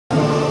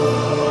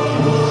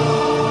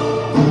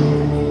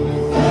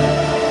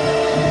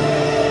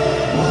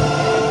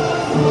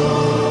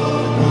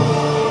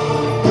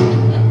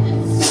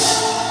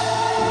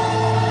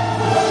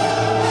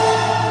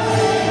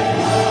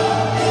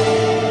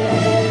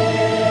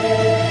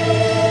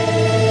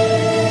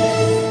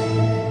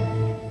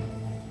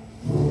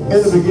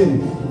the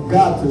beginning,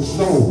 God took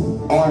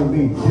soul,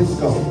 R&B,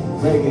 disco,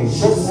 reggae,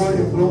 spoken word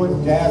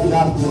influence, jazz,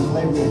 gospel, and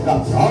slavery and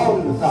gospel, all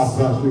in the South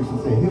Broad streets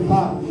and say,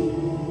 hip-hop,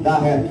 thou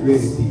hast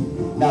created thee.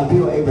 Now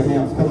Bill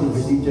Abraham's coming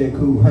with DJ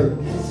Kool Herc.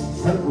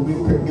 Herc will give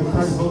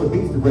Curtis Blow the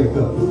beats to break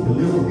up,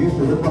 deliver gifts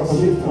to rip up from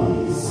his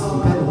tongue.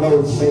 Curtis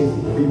Blow is the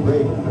basis to be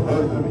brave, the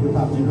version of the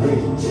hip-hop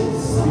generation.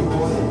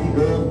 B-boys and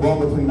B-girls born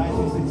between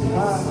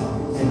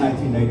 1965 and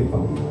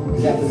 1984.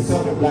 Because after the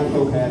covenant, black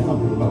folk had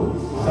something low,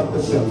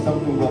 something felt,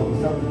 something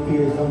wealthy, something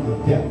feared, something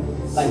depth.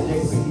 Like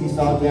Jacob and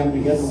Esau jamming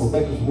together with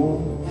Rebecca's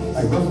womb.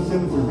 Like Russell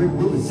Simmons and Rick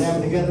Rubin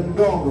jamming together in the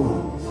dorm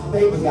room.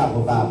 They even got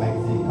a Vibe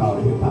magazine called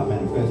the Hip Hop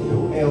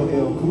Manifesto,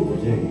 LL Cool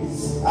J.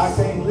 I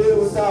can't live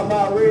without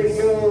my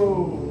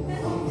radio.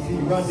 See,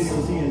 Run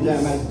DMC and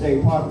Jam Master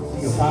Jay Parker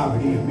see of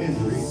poverty and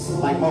misery,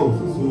 like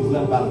Moses, who was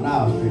left by the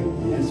Nile Street,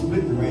 and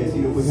split the Red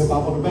Sea to put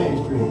hip-hop on the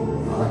mainstream.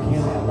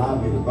 Rakim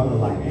allowed me to brother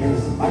like Aaron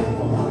and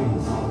microphone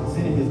wings,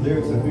 sending his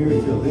lyrics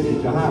inferior to a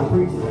lineage of high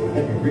priest,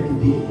 every Ricky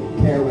D,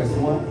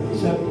 KRS-One,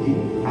 Chuck D,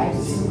 Ice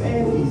Cube,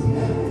 and Easy.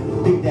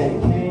 Big Daddy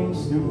Kane,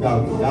 Snoop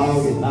Doggy,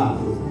 Dogg, and Nas.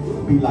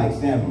 Be like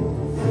Samuel,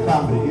 the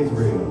prophet of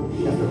Israel.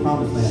 That's the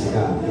promised land of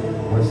God.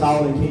 Where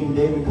Saul and King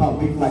David caught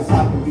beef like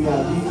Pop and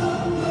B.I.G.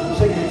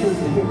 Shaking the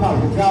truth in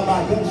hip-hop with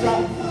drive-by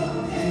gunshots.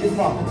 See, this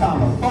marked the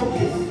time of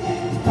focus.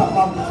 This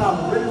marked the time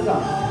of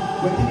renaissance.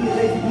 When Diddy and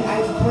Jay-Z be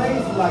ice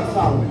crazy like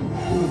Solomon,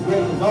 who was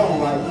great in his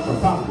own right, but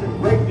profited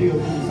great deals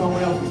through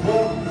someone else's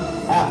wealth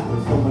after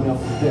someone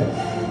else's death.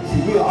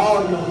 See, we are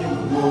all young niggas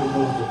who know the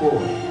most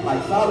before.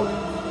 Like Solomon,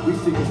 we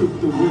seek truth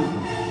through wisdom.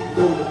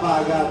 Through the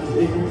fire God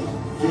through ignorance,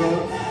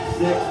 drugs,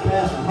 sex,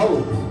 passion,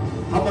 hoes.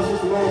 How much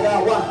does the Lord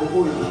God watch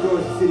before he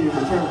destroys the city and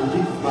returns with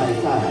Jesus by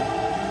his side?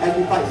 As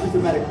we fight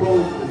systematic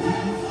blows of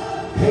disease,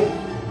 hate,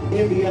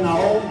 envy, and our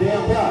own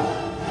damn pride.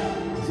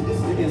 See, this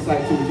is the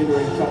insight to the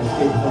generation trying to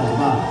escape his own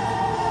mind.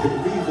 The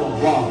disease on the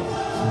wall,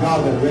 so y'all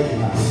better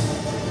recognize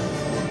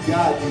it.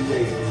 God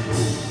created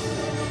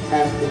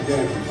African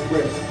American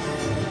expression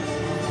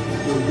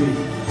will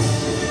be.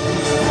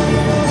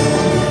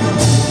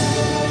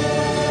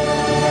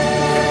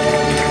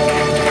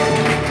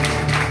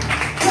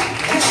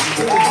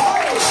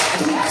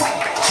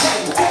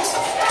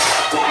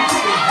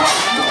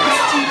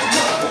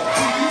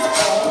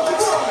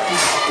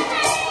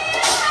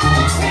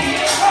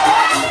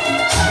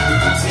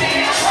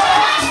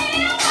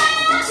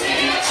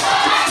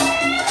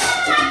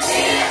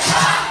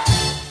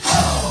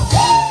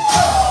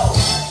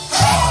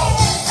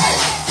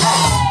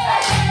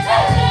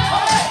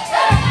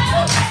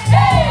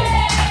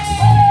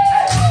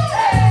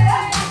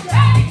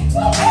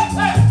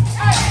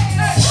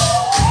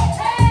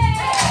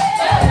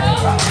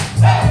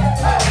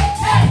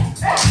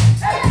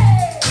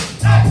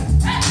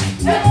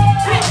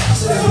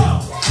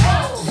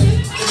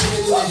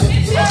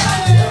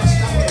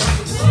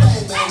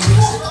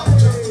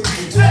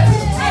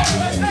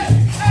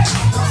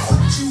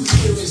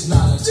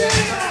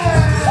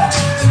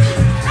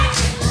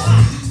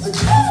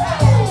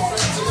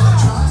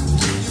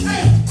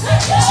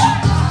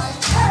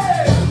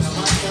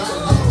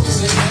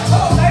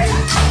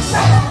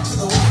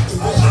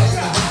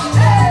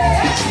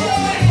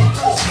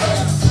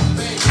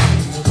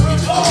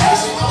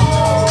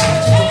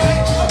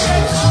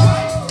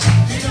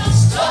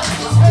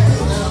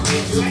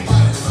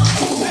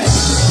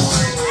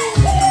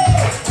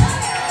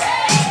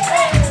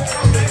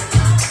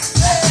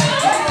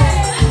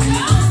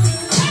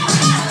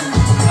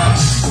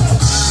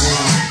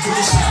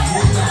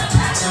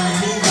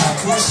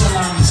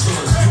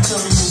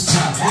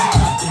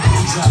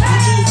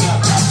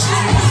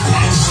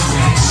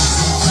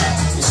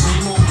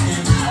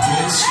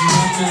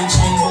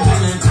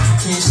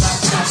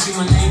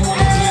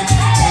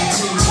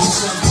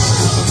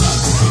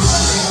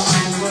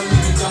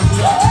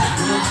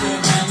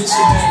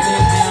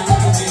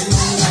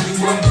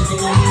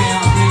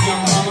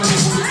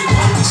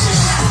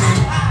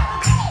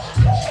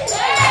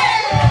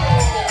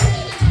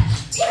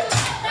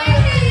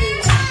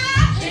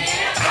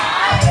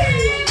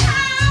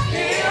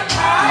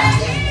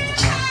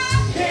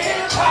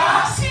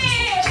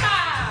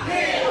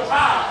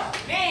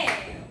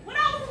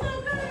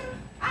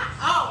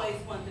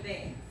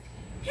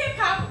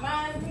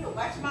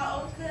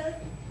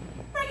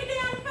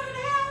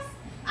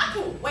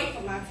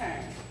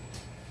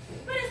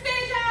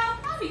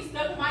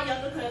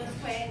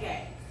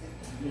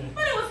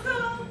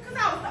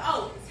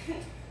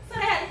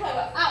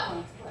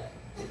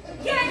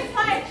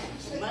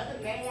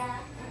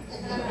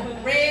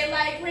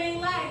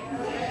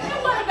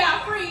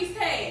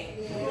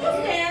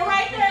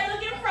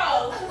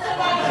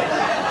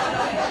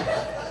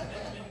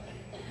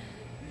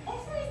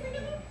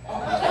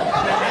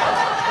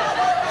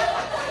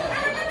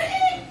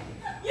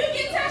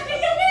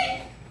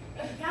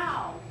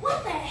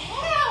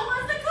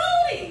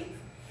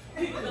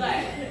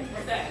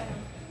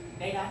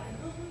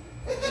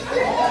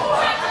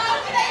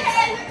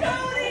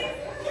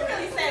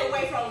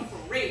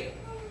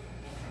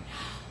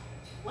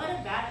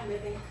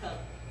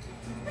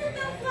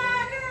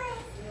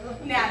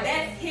 Now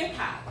that's hip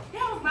hop.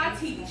 That was my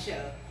TV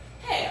show.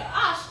 Hell,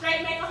 I'll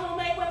straight make a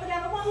homemade weapon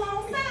out of one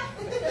long sock.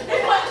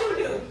 And what you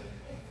do?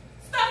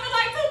 Stuff it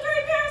like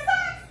 2-3 pair of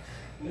socks?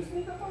 You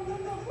sneak up on your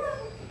little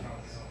brother.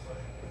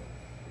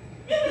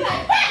 You be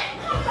like, bam!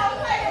 Hold on,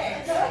 play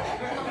that.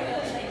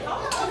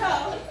 Hold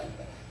on.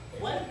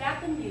 What about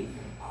the music?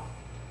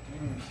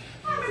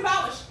 I remember I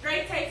would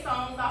straight take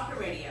songs off the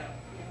radio.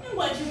 And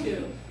what'd you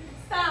do?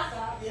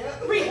 Stop.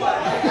 Yep. Rewind.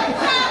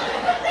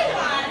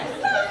 Rewind.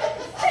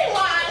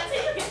 Rewind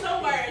till you get the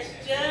words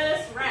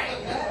just right.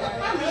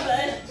 I remember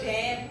us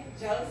Jan,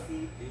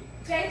 Josie,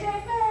 JJ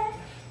Fad.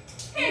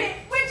 Hit it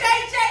with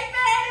JJ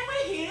Fad and we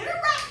hit it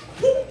right.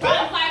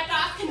 Brothers like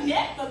us can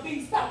never be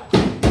stopped.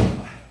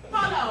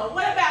 Hold on,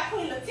 what about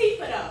Queen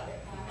Latifah though?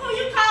 Who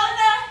you calling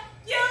her?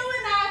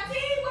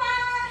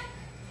 U-N-I-T-Y.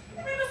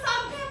 Remember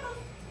Salt and Pepper?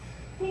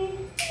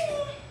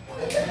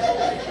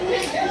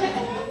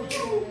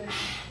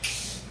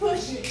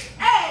 Push it.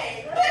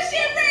 Hey, push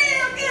it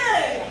real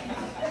good.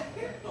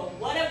 But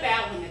what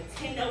about when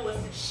Nintendo was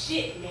the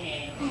shit,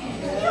 man? And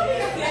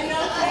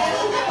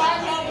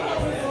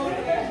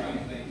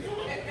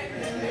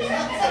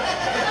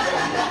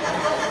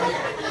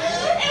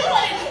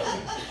what it do?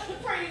 The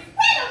pretty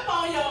right up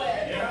on your ass.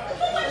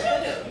 What you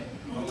do?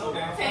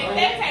 Take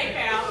that tape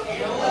out.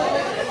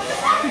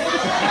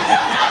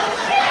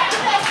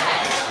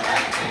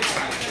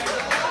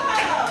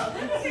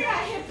 Let me see how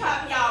hip hop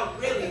y'all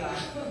really are.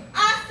 I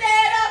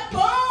said a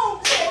boom,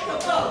 chicka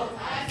boom.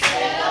 I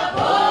said a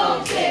boom,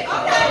 chicka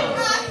boom. Okay,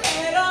 I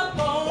said a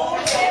boom,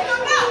 chicka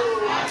boom.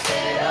 I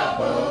said a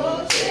boom,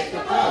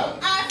 chicka boom.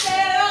 I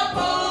said a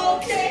boom,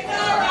 chicka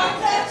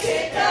rocka,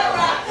 chicka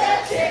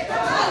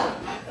boom.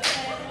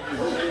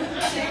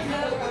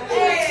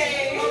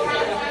 Hey.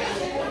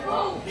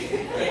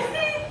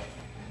 See,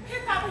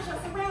 hip hop is your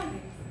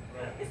surroundings.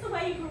 It's the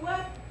way you grew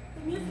up,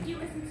 the music you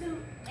listen to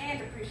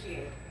and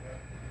appreciate.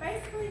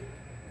 Basically,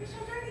 it's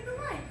your journey through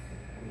life.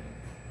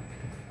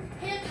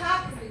 Hip-hop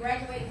is the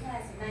graduating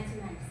class of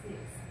 1996.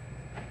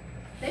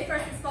 They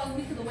first exposed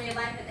me to the way of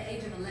life at the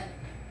age of 11.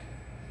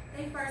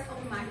 They first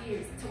opened my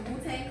ears to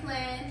Wu-Tang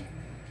Clan,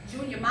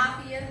 Junior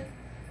Mafia,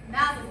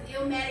 Nas'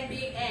 Illmatic,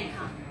 Big, and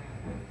Common.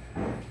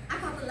 I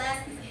caught the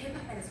last piece of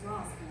hip-hop at its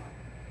rawest form.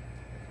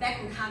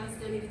 Back when Common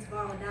still needed to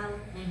borrow a dollar,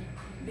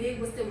 Big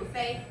was still with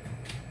Faith,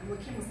 and when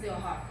Kim was still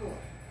hardcore.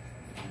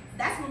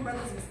 That's when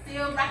brothers were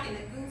still rocking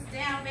the goose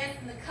down vest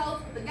and the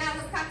coat, but the guy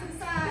was cocked to the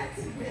sides.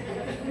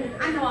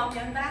 I know I'm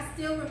young, but I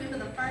still remember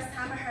the first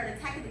time I heard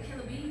Attack of the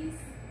Killer Bees,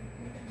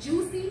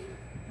 Juicy,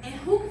 and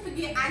who could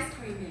forget Ice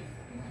Cream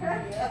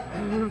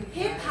Man?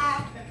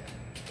 Hip-hop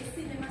is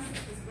sitting in my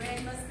sister's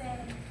red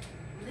Mustang,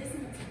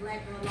 listening to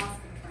Black Girl Lost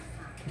for the first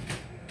time.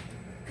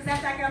 Because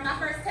after I got my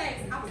first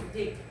text, I was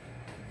addicted.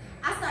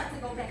 I started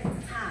to go back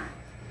into time,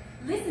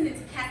 listening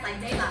to cats like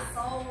De La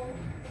Soul,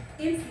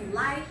 MC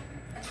Lyte,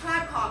 A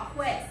Tribe Called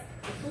Quest,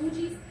 the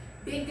Fugees,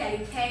 Big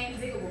Daddy Kane,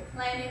 Diggable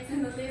Planets,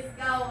 and the list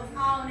goes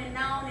on and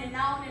on and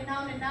on and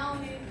on and on.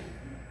 And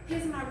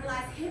here's when I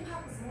realized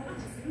hip-hop was more than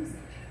just music.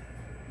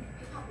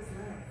 Hip-hop was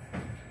love.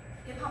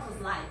 Hip-hop was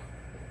life.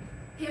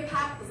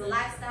 Hip-hop was a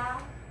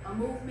lifestyle, a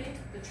movement,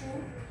 the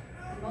truth,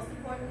 and most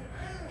importantly,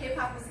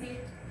 hip-hop was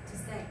here to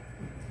stay.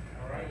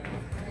 All right.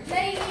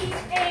 Ladies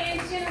and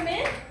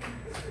gentlemen,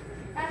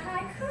 a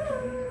haiku.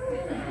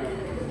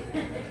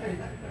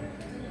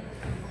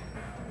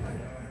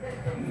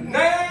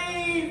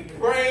 Name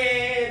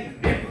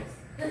brand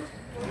nippers.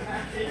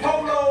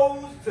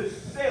 Polos to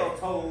shell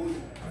toes.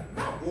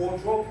 My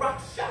wardrobe rock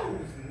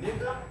shows,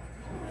 nigga.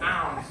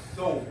 I'm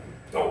so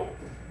dope.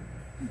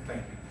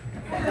 Thank you.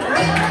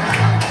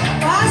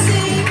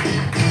 Bossy,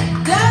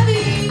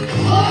 Debbie,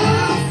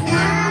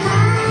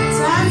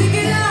 time to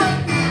get up.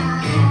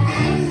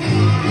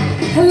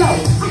 Hello,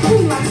 I'm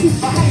Queen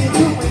Latifah. How you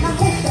doing? I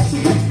hope that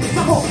you're with this. I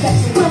hope that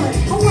you're willing.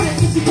 I want to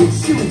introduce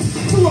you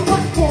to a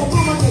platform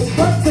mama gave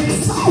birth to the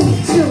soul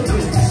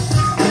children.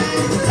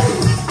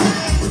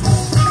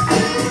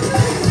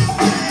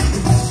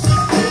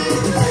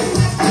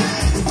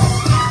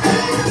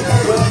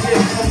 Well,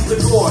 here comes the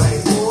boy.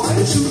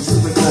 The shoes to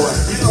the boy.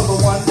 You know the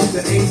one with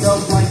the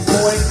A-dub like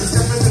boy.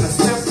 Stepping in a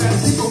step and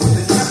people with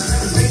the cap.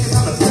 Making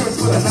an appearance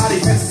with a naughty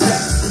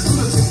headset.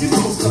 Lunatic, you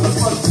know to the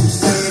front who's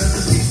saying.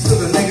 Peace to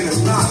the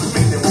negative knots.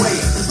 Make them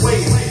way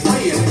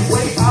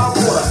out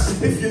of order.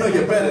 If you know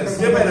you're better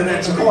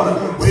than your corner.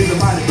 Raise the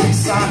mighty big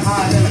sign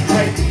high and a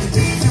kite. If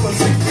you feel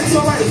sick, it's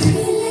alright.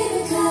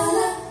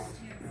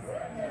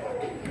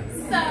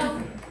 So,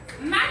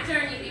 my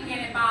journey began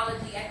in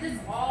biology at this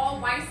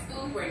all-white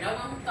school where no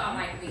one thought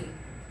like me.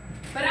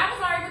 But I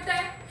was alright with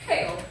that.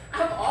 Hell,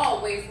 I've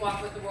always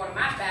walked with the world on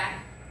my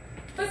back.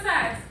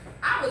 Besides,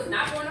 I was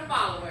not born a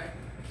follower.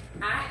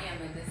 I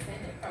am a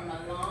descendant from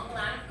a long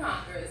line of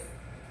conquerors.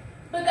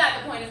 But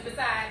that the point is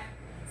beside.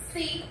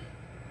 See,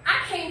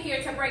 I came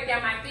here to break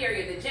down my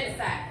theory of the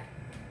genocide.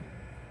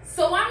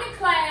 So I'm in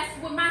class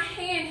with my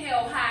hand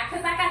held high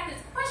because I got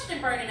this question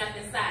burning up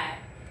inside.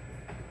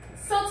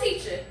 So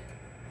teacher,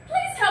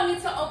 please help me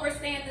to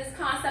understand this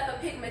concept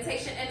of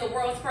pigmentation in the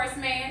world's first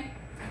man.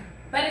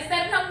 But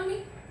instead of helping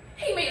me,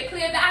 He made it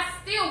clear that I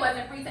still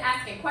wasn't free to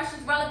asking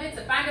questions relevant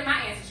to finding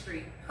my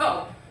ancestry.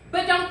 Oh,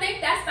 but don't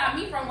think that stopped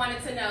me from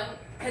wanting to know,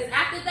 because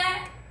after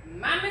that,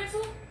 my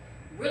mental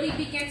really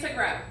began to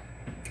grow.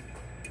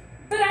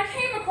 But I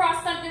came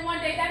across something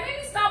one day that made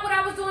me stop what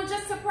I was doing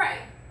just to pray.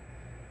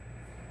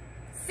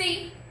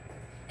 See,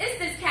 it's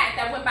this cat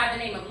that went by the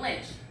name of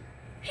Lynch.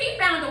 He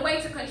found a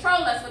way to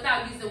control us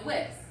without using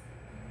whips.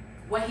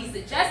 What he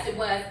suggested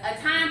was a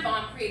time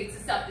bomb created to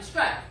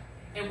self-destruct.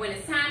 And when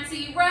it's time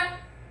to erupt,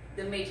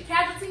 the major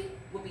casualty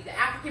will be the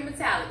African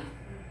mentality.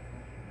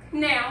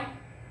 Now,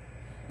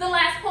 the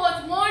last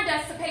poets warned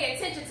us to pay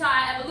attention to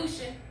our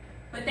evolution,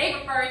 but they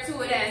referred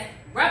to it as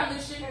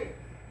revolution.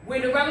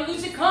 When the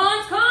revolution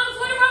comes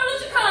when the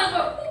revolution comes.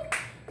 But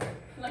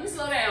let me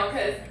slow down,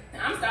 because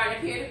I'm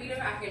starting to hear the beat of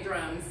African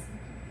drums.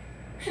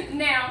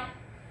 Now,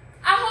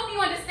 I hope you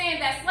understand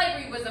that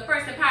slavery was the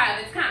first empire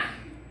of its kind.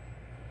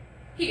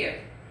 Here,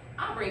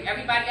 I'll bring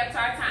everybody up to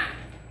our time.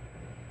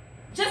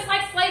 Just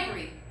like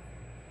slavery,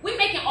 we're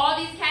making all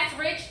these cats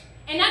rich,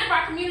 and none of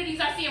our communities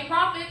are seeing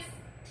profits.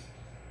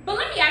 But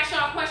let me ask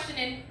y'all a question,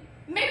 and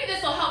maybe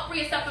this will help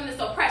free us up from this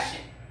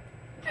oppression.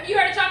 Have you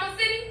heard of Chocolate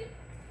City?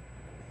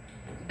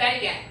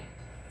 Better yet,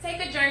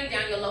 take a journey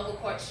down your local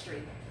Court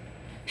Street.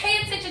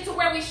 Pay attention to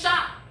where we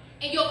shop,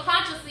 and you'll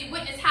consciously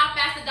witness how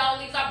fast the dollar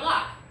leaves our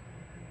block.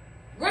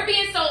 We're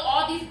being sold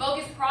all these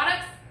bogus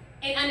products,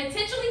 and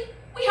unintentionally,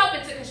 we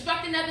helping to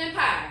construct another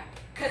empire,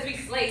 because we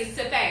slaves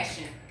to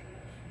fashion.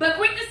 But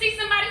quick to see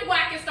somebody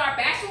whack and start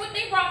bashing what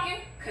they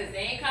rocking, because they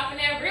ain't copping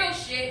that real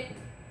shit.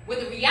 Where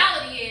the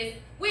reality is,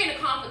 we're in a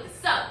conflict of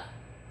self,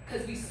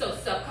 because we so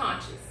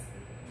self-conscious.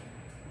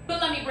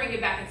 But let me bring it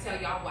back and tell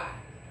y'all why.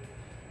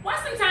 Why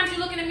sometimes you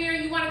look in the mirror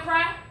and you want to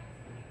cry?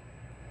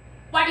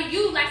 Why do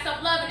you lack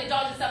self-love and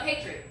indulge in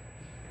self-hatred?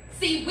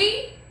 See,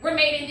 we were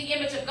made in the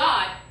image of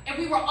God, and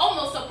we were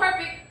almost so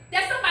perfect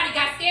that somebody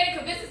got scared and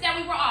convinced us that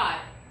we were odd.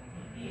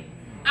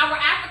 Our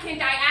African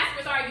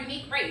diasporas are a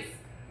unique race.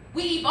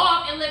 We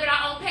evolve and live at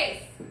our own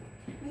pace.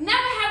 Never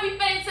have we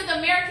fit into the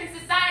American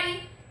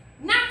society,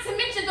 not to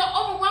mention the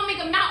overwhelming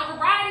amount of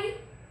variety.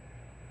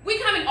 We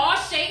come in all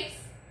shapes,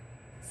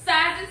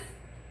 sizes,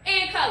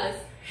 and colors.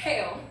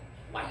 Hell,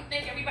 why you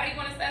think everybody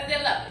wants to size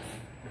their lovers?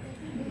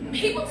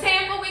 People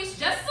tan for weeks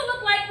just to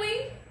look like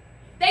we.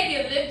 They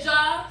get lip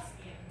jobs,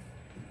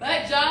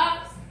 butt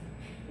jobs,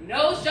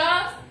 nose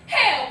jobs,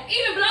 hell,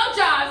 even blow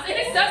jobs, and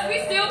it sucks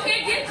we still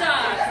can't get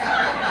jobs.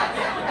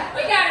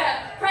 We got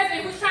a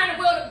president who's trying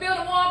to build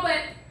a wall,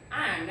 but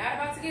I'm not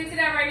about to get into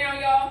that right now,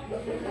 y'all.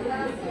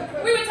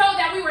 We were told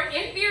that we were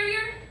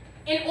inferior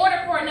in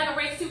order for another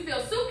race to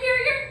feel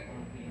superior.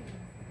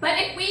 But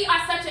if we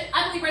are such an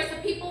ugly race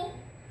of people,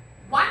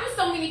 why do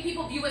so many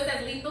people view us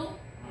as lethal?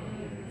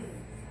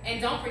 And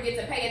don't forget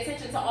to pay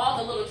attention to all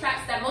the little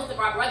traps that most of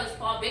our brothers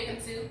fall victim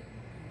to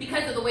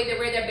because of the way they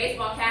wear their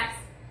baseball caps.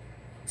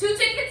 2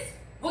 tickets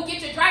will get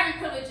your driving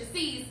privileges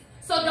seized,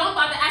 so don't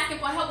bother asking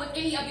for help with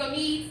any of your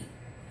needs.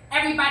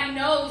 Everybody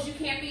knows you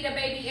can't feed a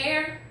baby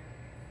air,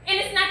 and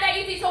it's not that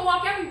easy to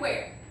walk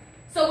everywhere.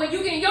 So when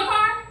you get in your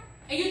car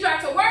and you drive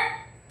to work,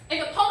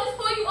 and the police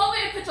pull you over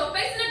and put your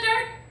face in the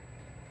dirt,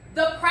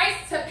 the price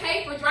to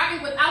pay for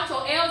driving without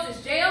your L's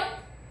is jail.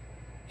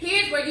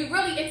 Here's where you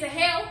really into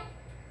hell,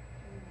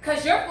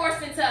 because you're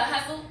forced into a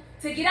hustle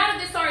to get out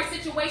of this sorry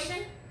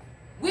situation.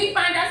 We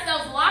find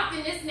ourselves locked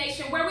in this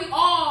nation where we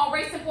all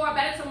racing for a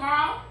better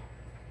tomorrow,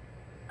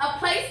 a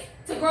place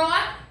to grow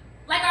up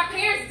like our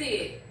parents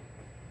did,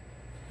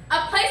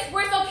 a place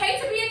where it's okay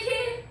to be a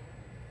kid,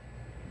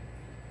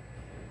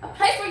 a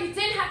place where you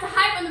didn't have to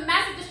hide from the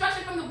massive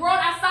destruction from the world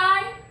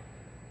outside,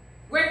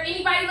 where if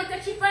anybody looked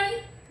at you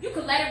funny, you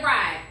could let it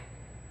ride.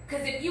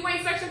 Because if you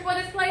ain't searching for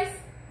this place,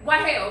 why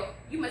hell,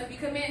 you must be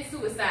committing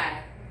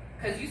suicide.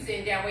 Because you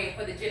sitting down waiting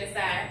for the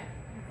genocide.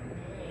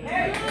 I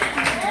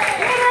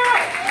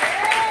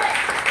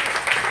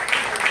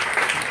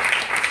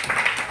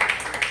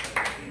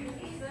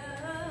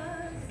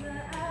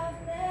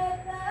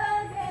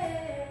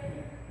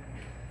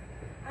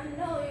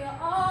know you're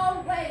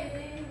all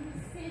waiting,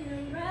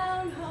 sitting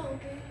around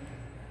hoping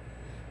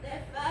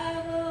that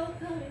 5 will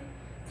come and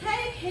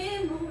take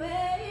him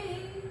away.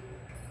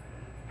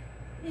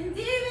 And even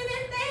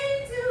if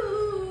they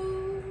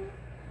do,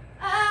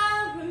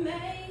 I'll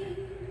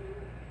remain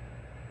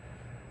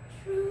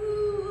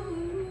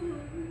true.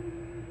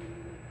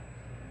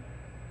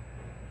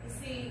 You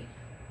see,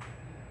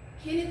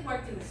 Kenneth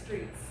worked in the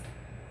streets,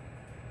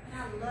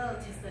 and I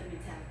loved his Southern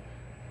mentality.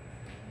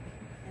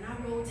 And I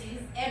rode to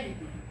his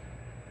everything.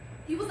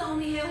 He was the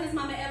only hell his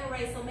mama ever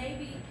raised, so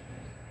maybe,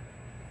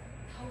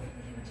 hopefully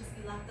he would just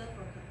be locked up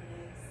for a couple of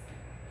days.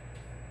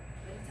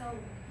 But he told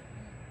me,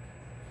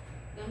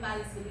 gun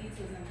violence will lead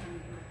to his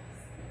untimely demise.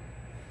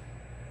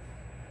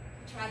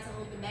 I tried to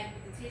hold them back,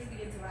 but the tears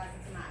began to rise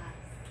into my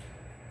eyes.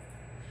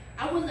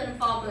 I wouldn't let him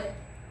fall, but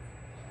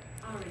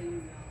I already knew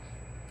y'all.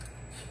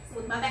 So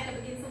with my back up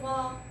against the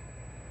wall,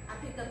 I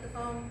picked up the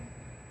phone,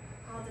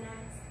 called and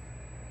asked,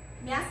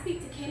 may I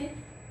speak to Kenneth? In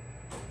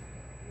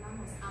my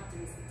most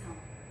optimistic tone.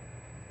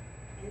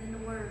 And then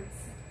the words,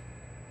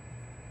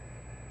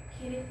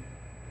 Kenneth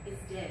is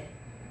dead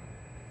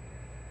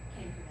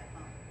came through that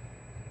phone.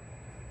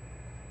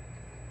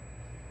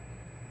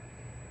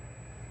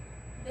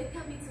 They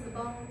cut me to the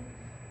bone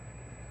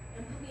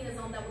and put me in a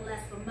zone that would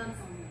last for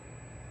months on end.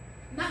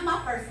 Not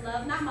my first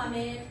love, not my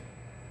man,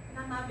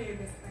 not my very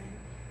best friend.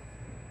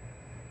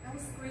 I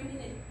was screaming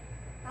and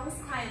I was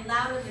crying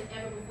louder than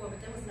ever before,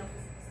 but there was no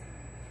physical sound.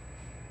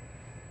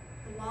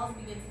 The walls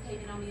began to cave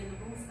in on me and the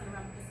room spun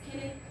around because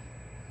Kenneth,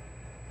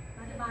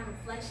 my divine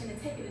reflection, had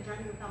taken a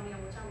journey without me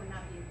on which I would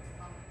not be able to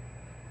follow.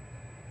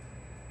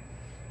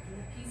 In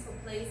a peaceful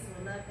place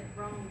where love had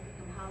grown would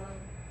become hollow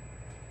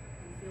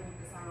and filled with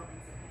the sorrow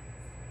and surprise.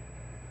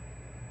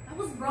 I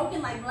was broken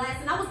like glass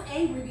and I was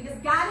angry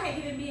because God had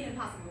given me an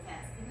impossible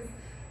task, because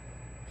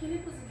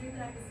Kenneth was a dream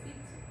that I could speak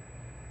to.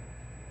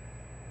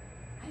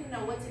 I didn't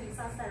know what to do,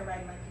 so I started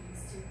writing like he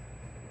used to.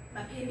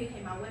 My pen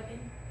became my weapon,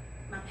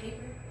 my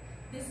paper.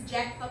 This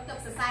jack fucked up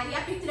society.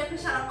 I picked it up and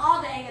shot out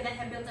all the anger that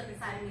had built up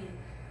inside of me.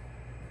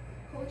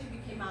 Poetry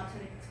became my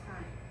alternative to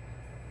crime.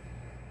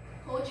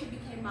 Poetry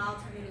became my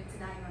alternative to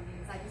dying on the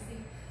inside. You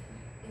see,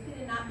 if it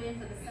had not been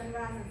for the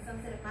sunrise and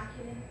sunset of my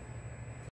Kenneth,